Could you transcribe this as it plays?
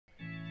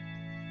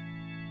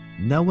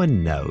No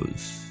one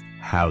knows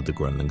how the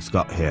Grundlings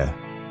got here,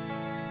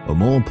 or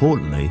more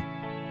importantly,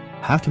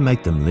 how to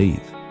make them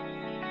leave.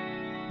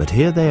 But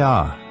here they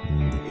are,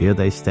 and here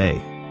they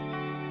stay.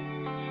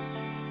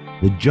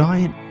 The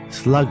giant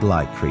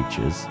slug-like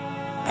creatures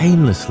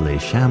aimlessly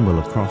shamble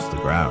across the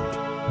ground.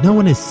 No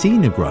one has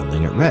seen a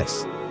Grundling at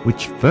rest,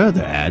 which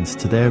further adds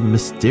to their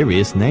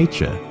mysterious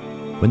nature.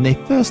 When they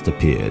first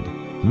appeared,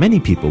 many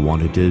people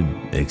wanted to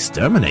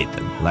exterminate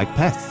them like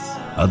pests.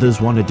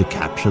 Others wanted to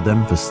capture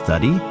them for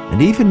study,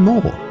 and even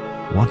more,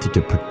 wanted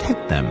to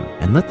protect them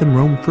and let them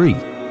roam free.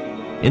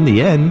 In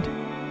the end,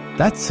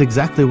 that's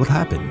exactly what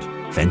happened.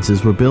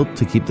 Fences were built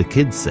to keep the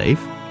kids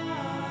safe.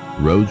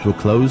 Roads were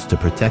closed to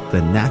protect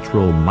the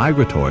natural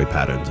migratory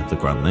patterns of the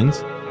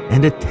Grundlings,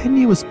 and a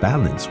tenuous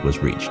balance was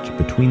reached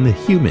between the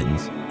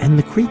humans and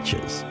the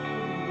creatures.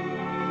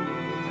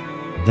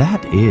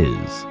 That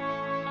is,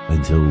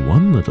 until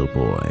one little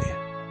boy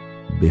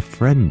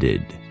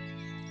befriended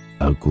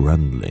a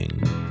Grundling.